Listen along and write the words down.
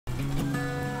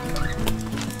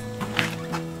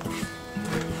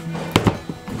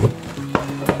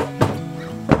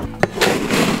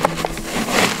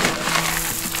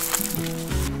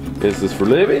This is for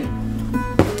Libby.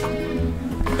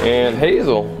 And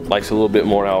Hazel likes a little bit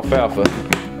more alfalfa.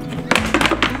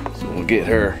 So we'll get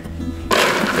her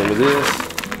some of this.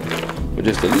 With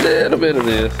just a little bit of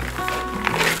this.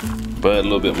 But a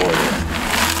little bit more of this.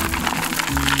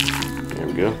 There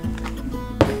we go.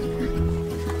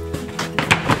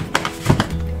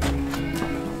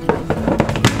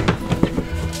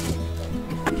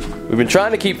 We've been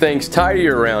trying to keep things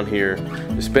tidier around here,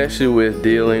 especially with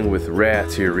dealing with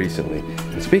rats here recently.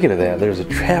 And speaking of that, there's a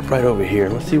trap right over here.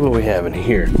 Let's see what we have in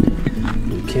here.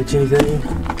 Did you catch anything?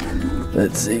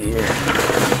 Let's see here.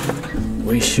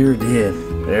 We sure did.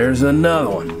 There's another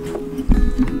one.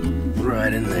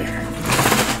 Right in there.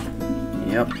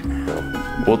 Yep.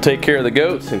 We'll take care of the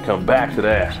goats and come back to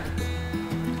that.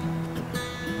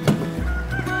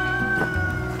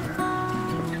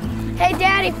 Hey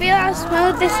Daddy, feel how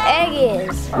smooth this egg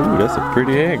is. Ooh, that's a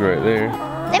pretty egg right there.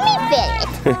 Let me feel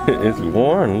it. It's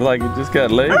warm, like it just got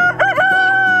laid.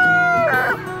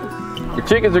 Your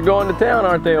chickens are going to town,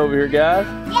 aren't they, over here, guys?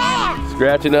 Yeah.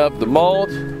 Scratching up the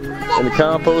mulch and the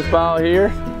compost pile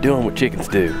here. Doing what chickens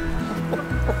do.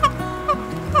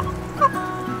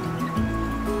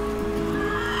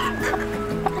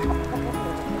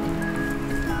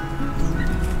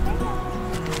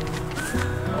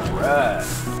 Alright.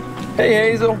 Hey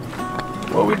Hazel,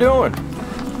 what are we doing?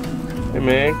 Hey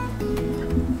Meg,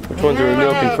 which ones are we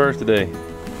milking first today?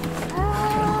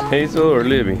 Hazel or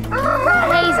Libby? Hazel.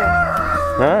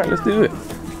 Alright, let's do it.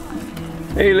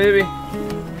 Hey Libby.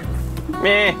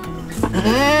 Meh.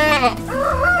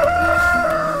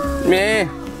 Meh.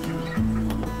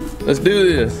 Let's do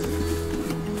this.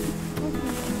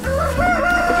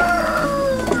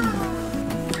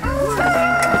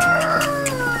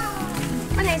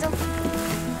 Come on, Hazel.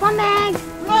 Come on, Meg.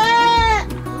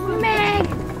 Meg.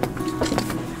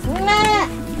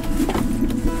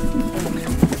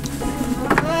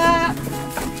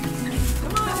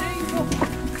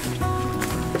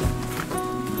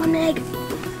 Come on, Meg.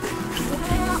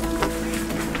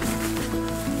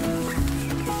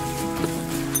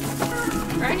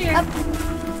 Right here. Up.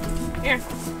 Here.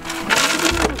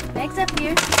 Meg's up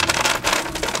here.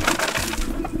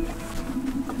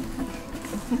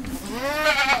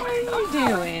 What are you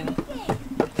doing?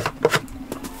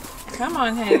 Come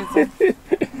on, Hazel.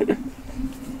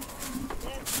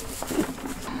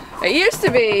 It used to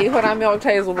be, when I milked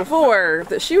Hazel before,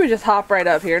 that she would just hop right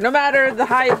up here. No matter, the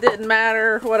height didn't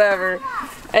matter, whatever.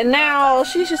 And now,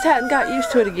 she just hadn't got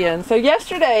used to it again. So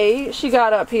yesterday, she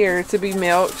got up here to be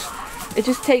milked. It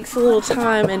just takes a little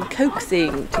time and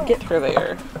coaxing to get her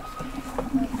there.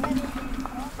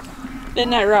 Isn't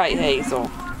that right,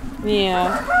 Hazel?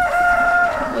 Yeah.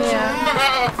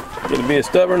 Yeah. Gonna be a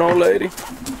stubborn old lady.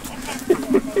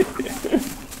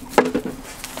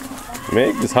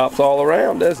 Meg just hops all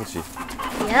around, doesn't she?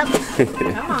 Yep.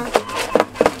 Come on.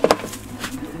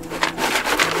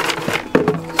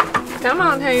 Come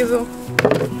on, Hazel.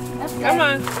 Come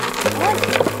on.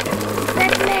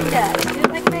 Like Meg does. Do it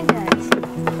like Meg does.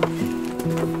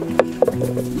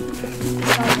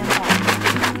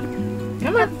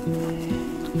 Come on.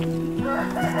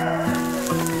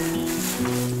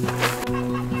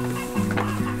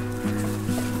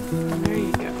 There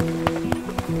you go.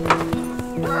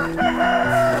 Come on.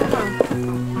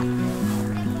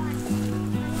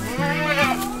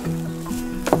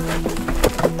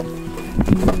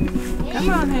 Come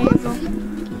on, Hazel.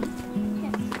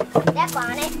 Step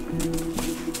on it.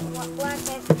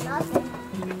 Nothing.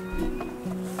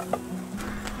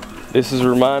 This is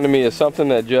reminding me of something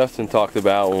that Justin talked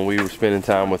about when we were spending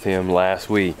time with him last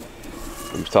week.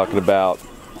 He was talking about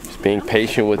just being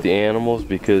patient with the animals,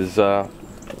 because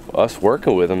us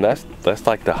working with them, that's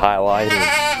like the highlight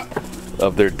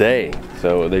of their day.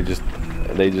 So they just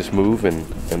move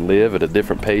and live at a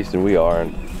different pace than we are,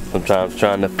 and sometimes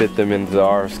trying to fit them into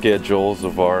our schedules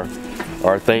of our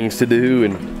things to do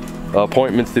and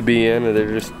appointments to be in, and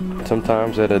they're just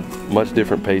sometimes at a much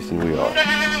different pace than we are.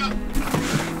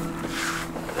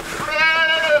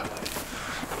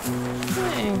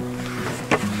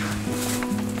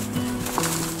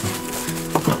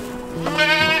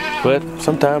 But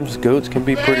sometimes goats can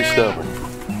be pretty stubborn.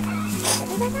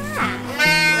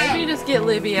 Maybe you just get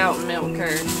Libby out and milk her.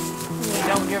 You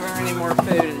don't give her any more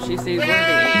food and she sees Libby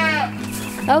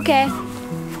eating. Okay.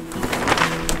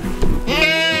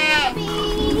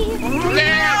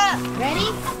 Ready?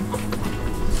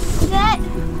 Set.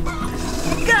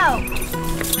 Go.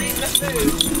 Leave the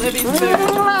food. Libby's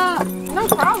food. No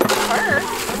problem with her.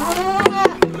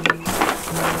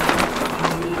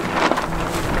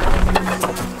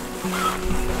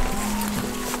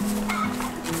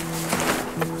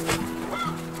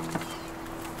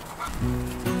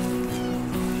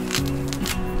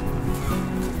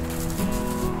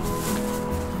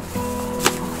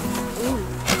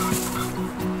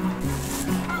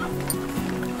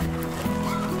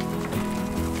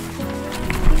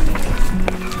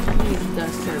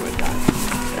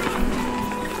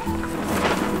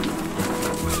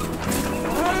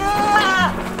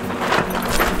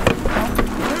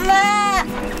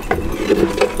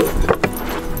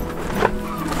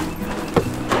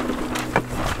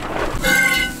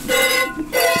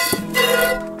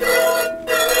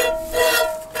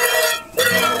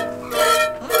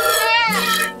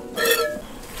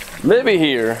 Libby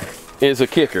here is a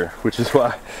kicker, which is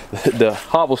why the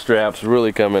hobble straps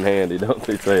really come in handy, don't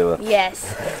they, Taylor?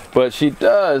 Yes. But she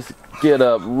does get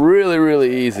up really,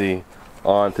 really easy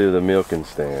onto the milking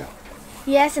stand.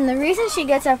 Yes, and the reason she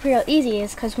gets up real easy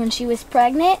is because when she was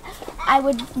pregnant, I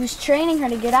was training her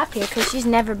to get up here because she's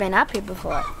never been up here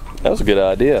before. That was a good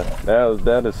idea.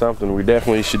 That is something we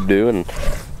definitely should do, and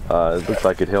it looks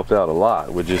like it helped out a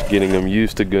lot with just getting them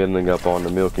used to getting up on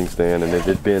the milking stand. And it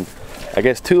had been, I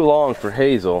guess, too long for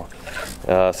Hazel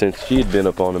since she had been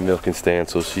up on the milking stand,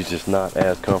 so she's just not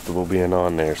as comfortable being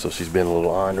on there. So she's been a little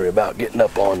ornery about getting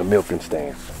up on the milking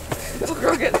stand. This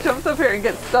girl jumps up here and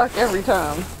gets stuck every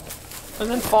time. And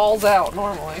then falls out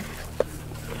normally.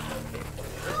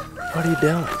 What are you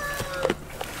doing?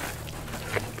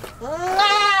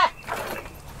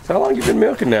 So how long you been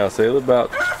milking now, Sailor?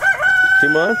 About 2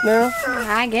 months now?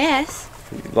 I guess.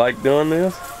 You like doing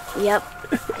this? Yep.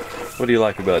 What do you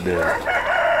like about doing it?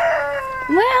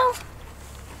 Well,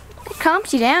 it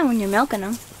calms you down when you're milking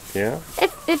them. Yeah?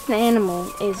 If the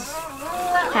animal is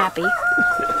happy.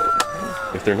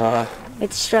 If they're not?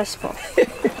 It's stressful.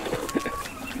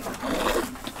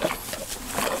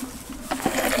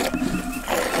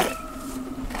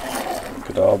 Look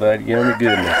at all that yummy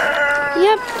goodness.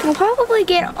 Yep, we'll probably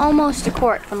get almost a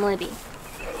quart from Libby.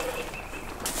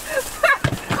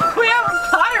 We have a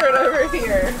pirate over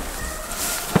here.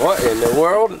 What in the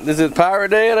world? Is it Pirate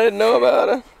Day and I didn't know about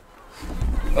it?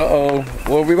 Uh-oh.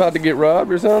 Well, we about to get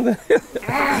robbed or something?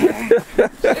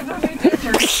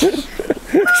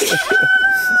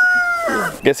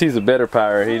 Guess he's a better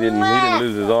pirate. He didn't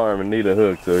lose his arm and need a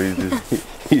hook, so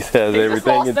he has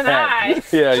everything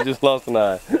intact. Yeah, he just lost an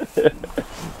eye.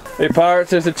 Hey pirates,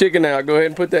 there's a chicken out. Go ahead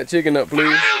and put that chicken up,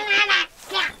 please.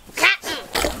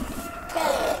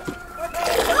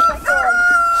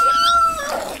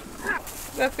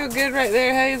 Does that feel good right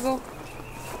there, Hazel?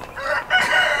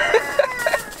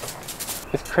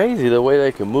 It's crazy the way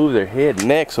they can move their head and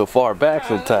neck so far back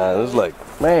sometimes. It's like,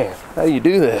 man, how do you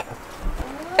do that?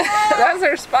 That's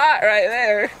her spot right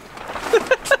there.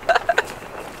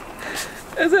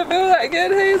 Does it feel that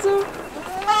good, Hazel?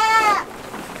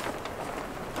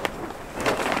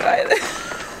 Right there.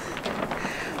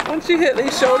 Once you hit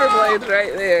these shoulder blades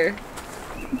right there.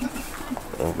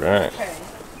 All right. Okay.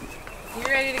 You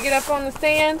ready to get up on the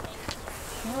stand?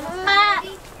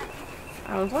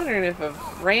 I was wondering if a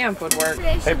ramp would work.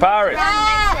 Hey pirates!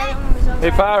 Hey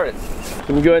pirates!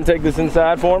 Can you go ahead and take this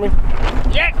inside for me?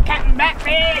 Yeah, Captain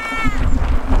Backpig!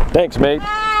 Thanks, mate.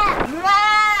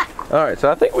 Alright, so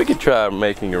I think we could try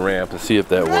making a ramp to see if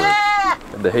that works.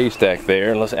 The haystack there,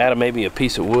 and let's add maybe a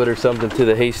piece of wood or something to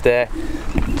the haystack.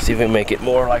 See if we can make it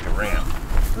more like a ramp.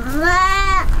 Does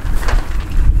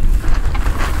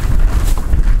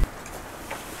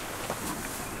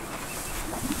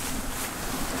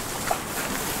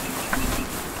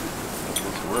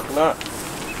it work or not?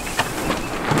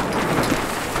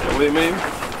 That way, maybe?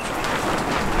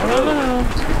 I don't know.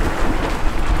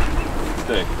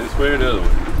 Think, this way or the other way?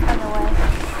 Other way.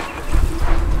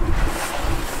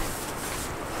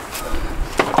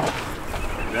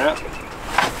 Like that.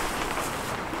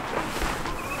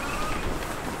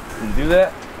 Can you do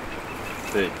that?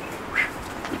 See.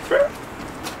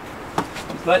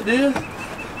 Just like this?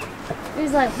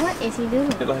 He's like, what is he doing?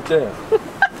 Get like that.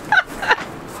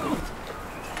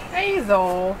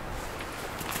 Hazel.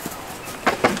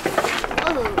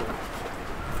 Oh.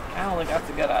 I don't think that's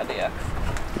a good idea.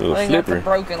 A little I think that's a slippery.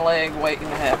 broken leg waiting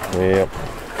to happen. Yep.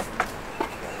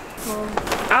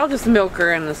 I'll just milk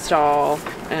her in the stall,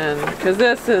 and because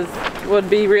would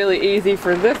be really easy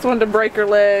for this one to break her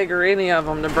leg or any of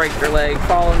them to break their leg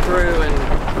falling through, and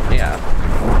yeah.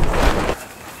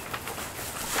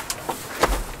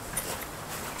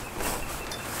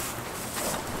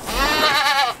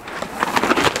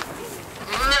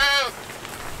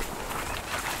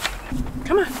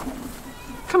 Come on.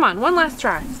 Come on, one last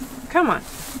try. Come on.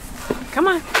 Come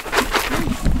on.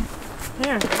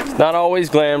 There. It's not always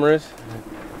glamorous,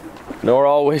 nor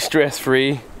always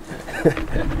stress-free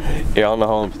here on the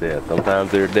homestead.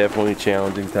 Sometimes there are definitely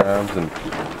challenging times, and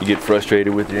you get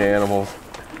frustrated with your animals,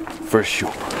 for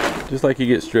sure. Just like you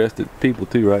get stressed at people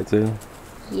too, right, Sue?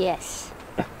 Yes.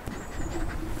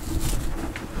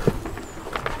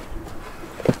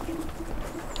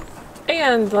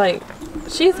 And like,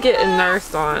 she's getting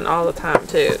nursed on all the time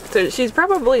too. So she's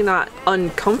probably not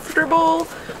uncomfortable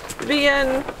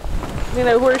being, you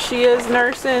know, where she is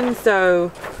nursing.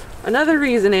 So another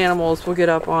reason animals will get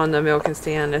up on the milking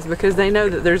stand is because they know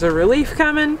that there's a relief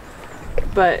coming.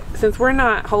 But since we're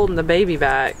not holding the baby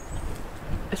back,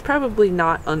 it's probably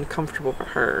not uncomfortable for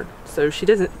her. So she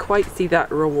doesn't quite see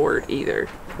that reward either.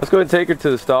 Let's go ahead and take her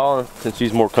to the stall since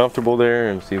she's more comfortable there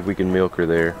and see if we can milk her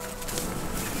there.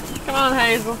 Come on,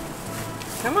 Hazel.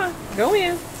 Come on, go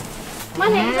in. Come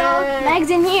on, Hazel. Meg's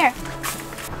in here.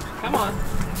 Come on.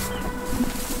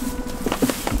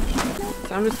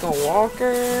 So I'm just gonna walk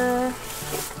her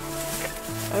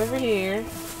over here.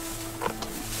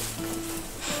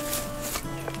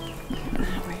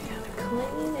 Now we're gonna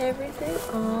clean everything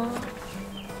off.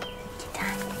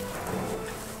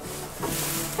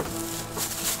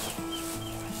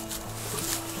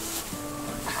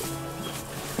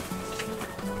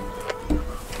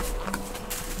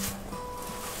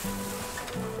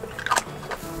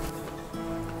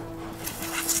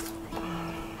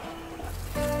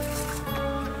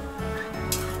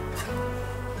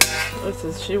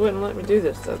 She wouldn't let me do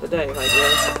this the other day, I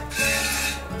guess.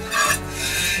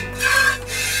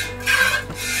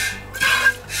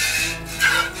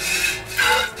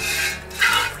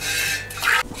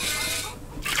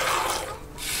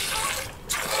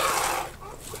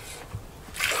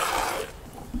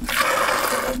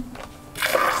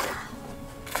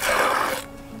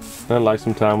 I'd like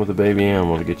some time with the baby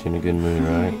animal to get you in a good mood,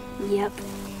 right? Yep.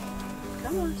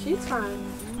 Come on, she's fine.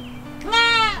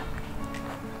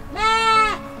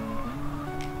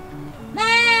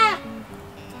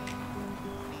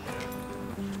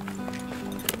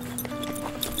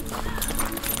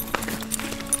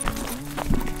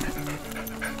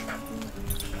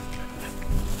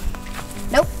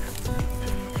 Nope.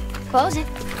 Close it.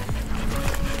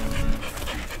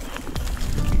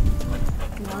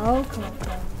 No, come on.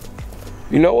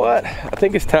 You know what? I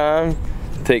think it's time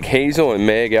to take Hazel and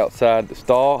Meg outside the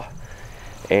stall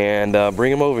and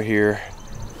bring them over here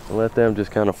and let them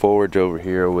just kind of forage over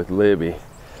here with Libby.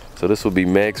 So this will be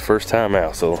Meg's first time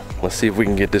out, so let's see if we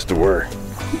can get this to work.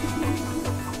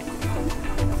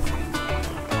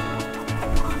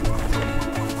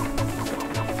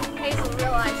 Hazel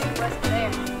realized she wasn't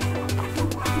there.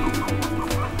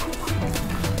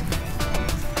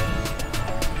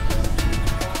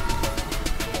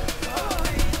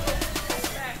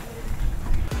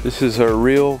 This is her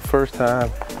real first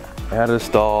time out of the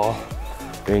stall,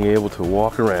 being able to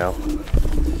walk around.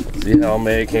 See how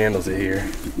Meg handles it here.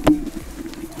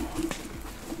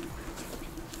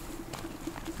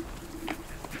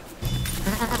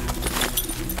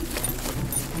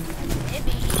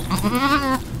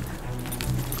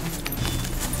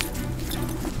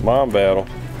 Mom battle.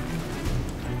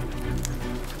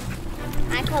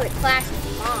 I call it clash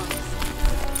with moms.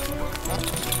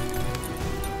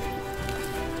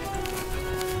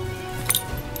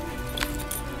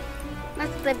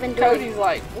 That's what they've been doing. Cody's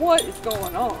like, what is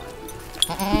going on? You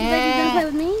gonna play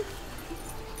with me?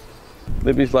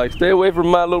 Libby's like, stay away from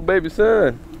my little baby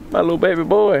son, my little baby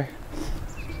boy.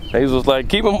 Hazel's like,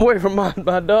 keep him away from my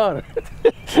daughter.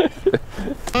 Hazel's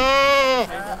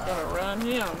gonna run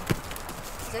him.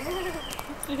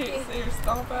 You see her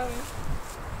stomp at him?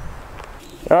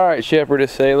 All right,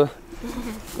 Shepherdess Sayla,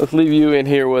 let's leave you in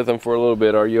here with them for a little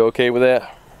bit. Are you okay with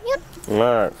that? Yep. All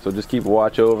right, so just keep a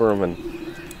watch over them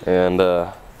and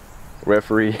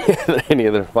referee any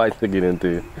other fights they get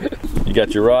into. You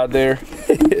got your rod there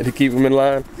to keep them in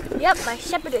line? Yep, my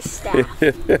shepherdess staff.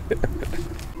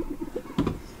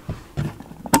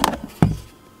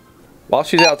 While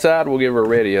she's outside, we'll give her a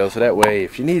radio, so that way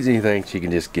if she needs anything, she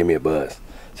can just give me a buzz.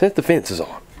 Since the fence is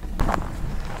on.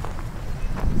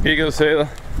 Here you go, Sayla.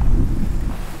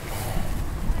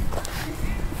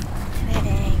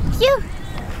 Thank you.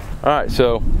 Alright,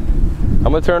 so I'm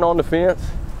going to turn on the fence.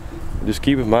 Just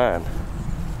keep in mind,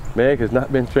 Meg has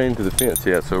not been trained to the fence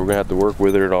yet, so we're going to have to work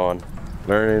with her on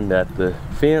learning that the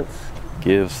fence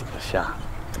gives a shot.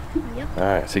 Yep.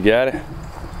 Alright, so you got it?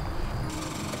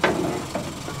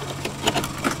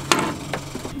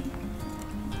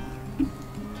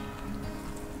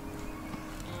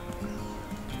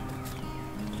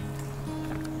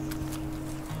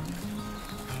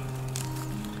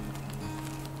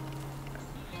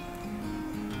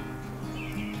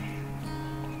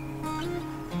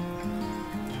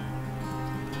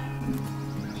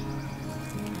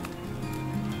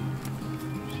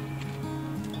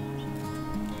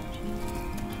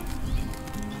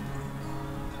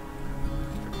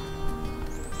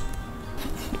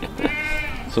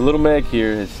 So little Meg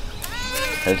here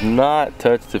has not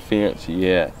touched the fence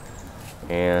yet,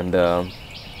 and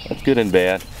that's good and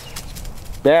bad.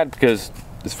 Bad because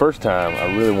this first time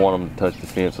I really want them to touch the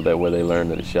fence so that way they learn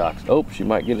that it shocks. Oh, she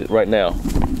might get it right now.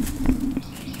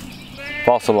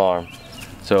 False alarm.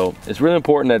 So it's really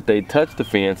important that they touch the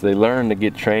fence. They learn to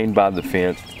get trained by the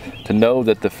fence to know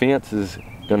that the fence is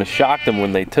going to shock them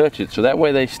when they touch it, so that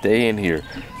way they stay in here.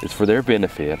 It's for their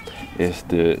benefit. It's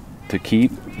to to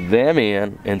keep them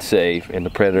in and safe and the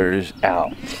predators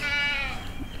out.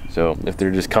 So if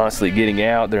they're just constantly getting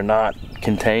out, they're not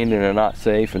contained and they're not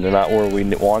safe and they're not where we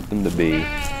want them to be.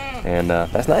 And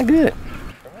that's not good.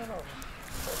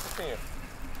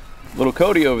 Little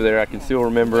Cody over there, I can still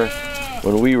remember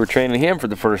when we were training him for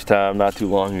the first time not too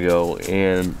long ago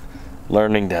and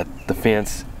learning that the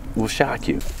fence will shock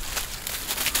you.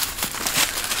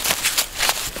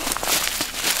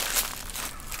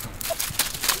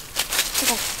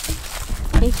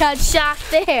 He got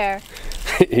shocked there.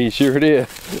 He sure did.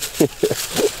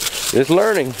 It's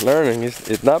learning.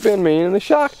 It's not been mean, and the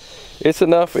shock, it's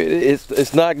enough.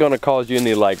 It's not going to cause you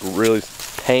any like really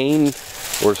pain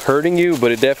or it's hurting you,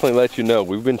 but it definitely lets you know.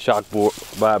 We've been shocked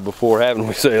by it before, haven't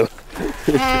we, Sailor?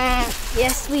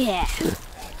 Yes, we have.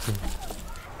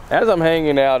 As I'm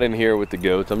hanging out in here with the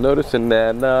goats, I'm noticing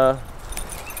that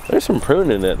there's some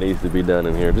pruning that needs to be done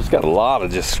in here. Just got a lot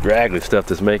of just scraggly stuff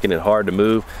that's making it hard to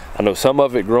move. I know some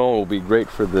of it growing will be great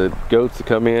for the goats to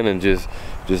come in and just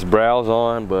browse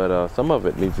on, but some of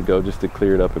it needs to go just to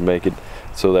clear it up and make it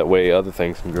so that way other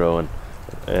things can grow.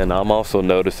 And I'm also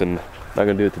noticing, not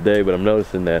gonna do it today, but I'm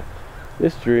noticing that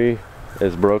this tree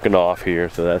is broken off here,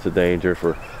 so that's a danger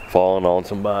for falling on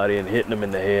somebody and hitting them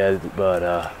in the head. But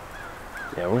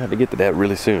yeah, we're gonna have to get to that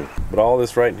really soon. But all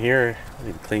this right in here, I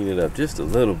need to clean it up just a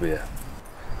little bit.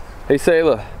 Hey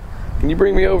Sayla, can you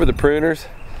bring me over the pruners?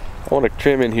 I want to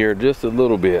trim in here just a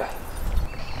little bit.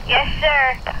 Yes,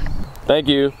 sir. Thank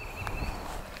you.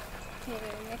 Here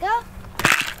you go.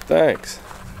 Thanks.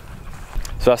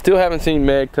 So I still haven't seen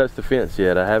Meg touch the fence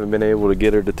yet. I haven't been able to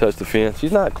get her to touch the fence.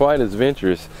 She's not quite as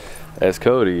venturous as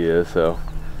Cody is, so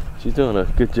she's doing a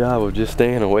good job of just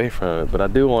staying away from it, but I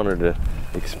do want her to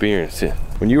experience it.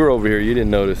 When you were over here, you didn't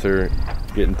notice her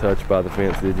getting touched by the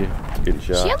fence, did you? Getting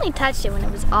shot? She only touched it when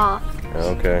it was off.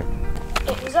 Okay.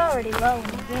 It was already low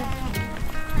when it did.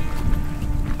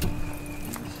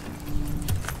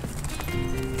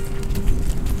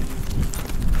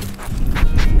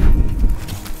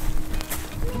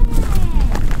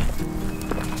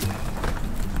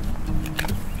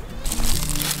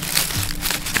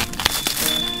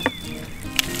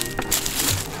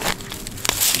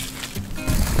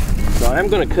 So I'm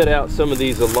going to cut out some of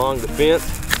these along the fence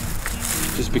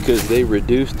just because they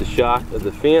reduce the shock of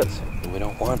the fence and we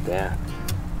don't want that.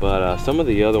 But some of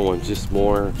the other ones just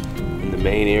more in the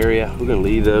main area, we're going to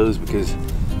leave those because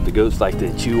the goats like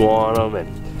to chew on them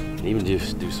and even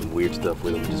just do some weird stuff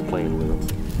with them, just playing with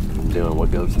them, doing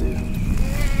what goats do.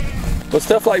 But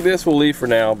stuff like this we'll leave for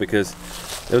now because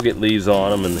they'll get leaves on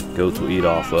them and the goats will eat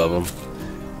off of them.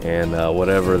 And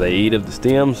whatever they eat of the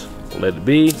stems, we'll let it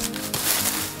be.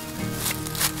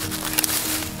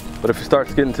 But if it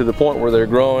starts getting to the point where they're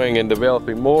growing and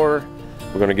developing more,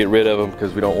 we're going to get rid of them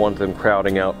because we don't want them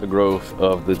crowding out the growth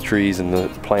of the trees and the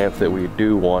plants that we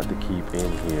do want to keep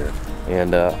in here.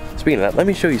 And speaking of that, let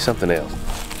me show you something else.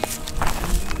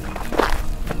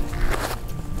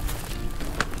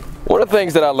 One of the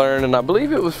things that I learned, and I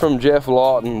believe it was from Jeff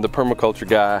Lawton, the permaculture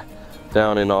guy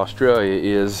down in Australia,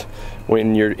 is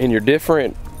when you're in your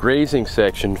different grazing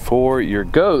section for your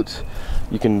goats,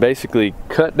 you can basically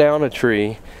cut down a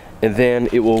tree and then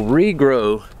it will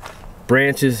regrow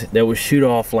branches that will shoot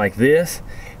off like this,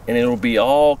 and it'll be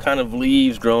all kind of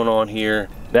leaves growing on here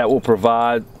that will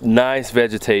provide nice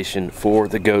vegetation for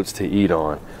the goats to eat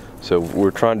on. So we're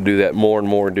trying to do that more and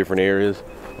more in different areas,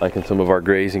 like in some of our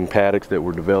grazing paddocks that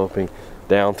we're developing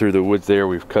down through the woods there.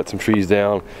 We've cut some trees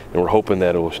down and we're hoping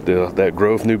that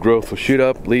new growth will shoot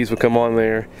up, leaves will come on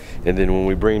there, and then when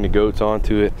we bring the goats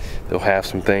onto it, they'll have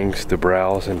some things to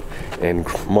browse and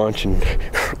munch and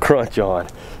crunch on.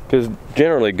 Because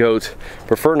generally goats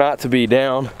prefer not to be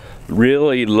down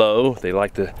really low. They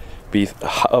like to be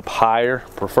up higher,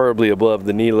 preferably above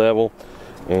the knee level.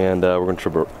 And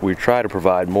we try to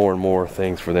provide more and more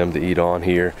things for them to eat on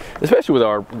here, especially with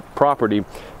our property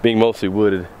being mostly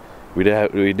wooded.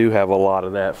 We do have a lot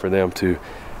of that for them to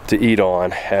eat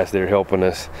on as they're helping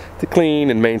us to clean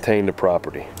and maintain the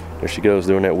property. There she goes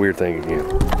doing that weird thing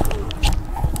again.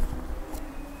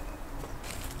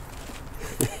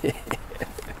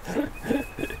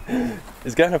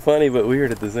 It's kind of funny but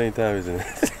weird at the same time, isn't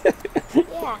it?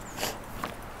 Yeah.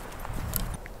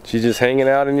 She's just hanging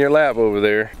out in your lap over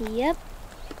there. Yep.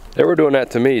 They were doing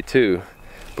that to me too.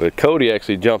 But Cody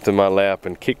actually jumped in my lap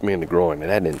and kicked me in the groin,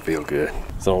 and that didn't feel good.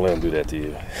 So don't let him do that to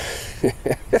you.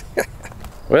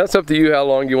 Well, it's up to you how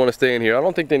long you want to stay in here. I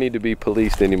don't think they need to be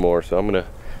policed anymore, so I'm gonna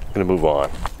move on.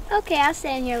 Okay, I'll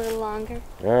stay in here a little longer.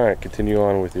 All right, continue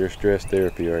on with your stress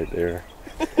therapy right there.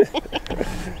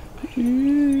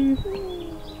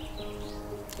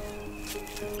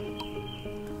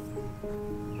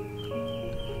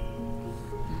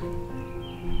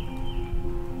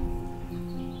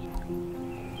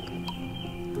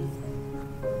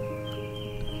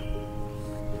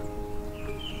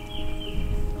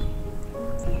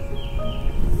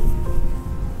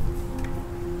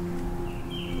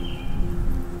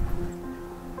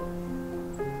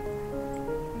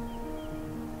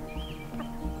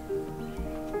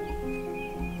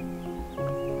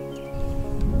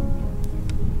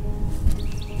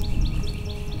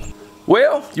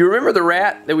 Well, you remember the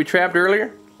rat that we trapped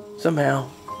earlier? Somehow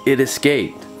it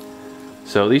escaped.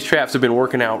 So these traps have been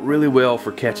working out really well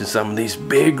for catching some of these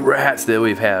big rats that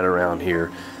we've had around here.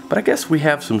 But I guess we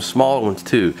have some small ones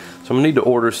too. So I'm gonna need to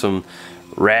order some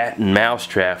rat and mouse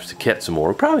traps to catch some more.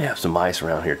 We'll probably have some mice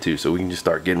around here too, so we can just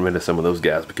start getting rid of some of those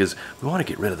guys because we want to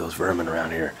get rid of those vermin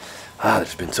around here.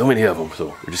 There's been so many of them, so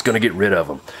we're just gonna get rid of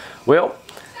them. Well,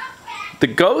 the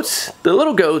goats, the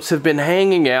little goats have been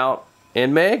hanging out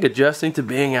and Meg adjusting to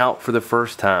being out for the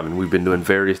first time, and we've been doing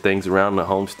various things around the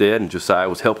homestead, and Josiah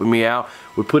was helping me out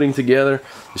with putting together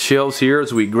the shelves here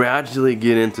as we gradually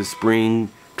get into spring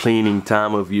cleaning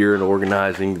time of year and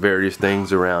organizing various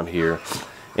things around here.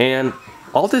 And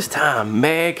all this time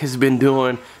Meg has been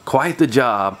doing quite the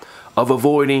job of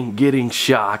avoiding getting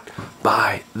shocked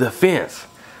by the fence.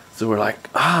 So we're like,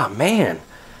 ah man,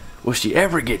 will she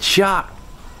ever get shocked?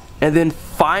 And then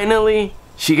finally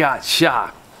she got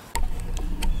shocked.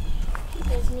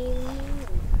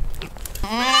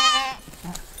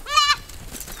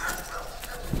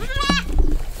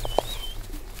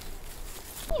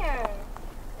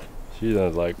 She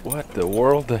was like, what the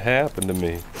world happened to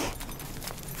me?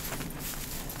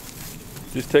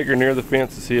 Just take her near the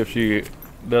fence to see if she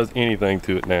does anything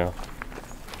to it now.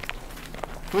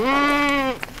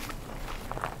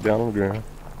 Down on the ground.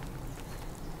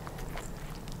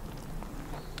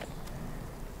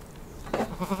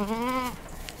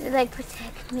 Like,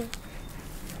 protect me.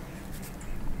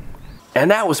 And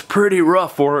that was pretty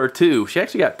rough for her too. She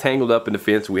actually got tangled up in the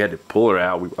fence. We had to pull her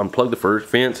out. We unplugged the first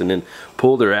fence and then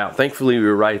pulled her out. Thankfully we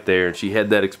were right there and she had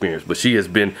that experience. But she has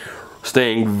been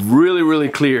staying really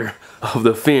clear of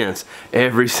the fence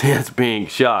ever since being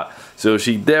shot. So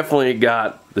she definitely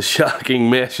got the shocking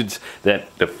message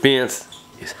that the fence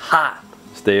is hot.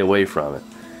 Stay away from it.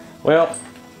 Well,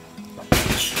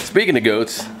 speaking of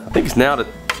goats, I think it's now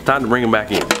time to bring them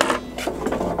back in.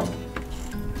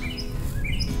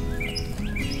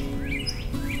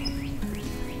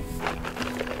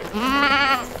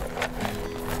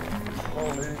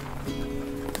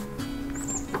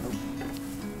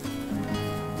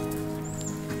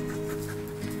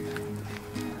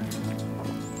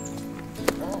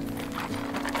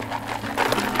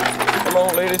 Come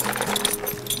on, ladies.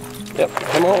 Yep,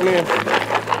 come on in.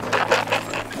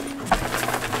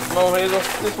 Come on, Hazel.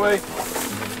 This way.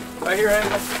 Right here,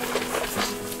 Hazel.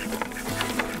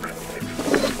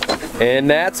 And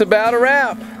that's about a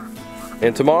wrap.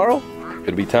 And tomorrow,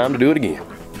 it'll be time to do it again.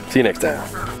 See you next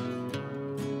time.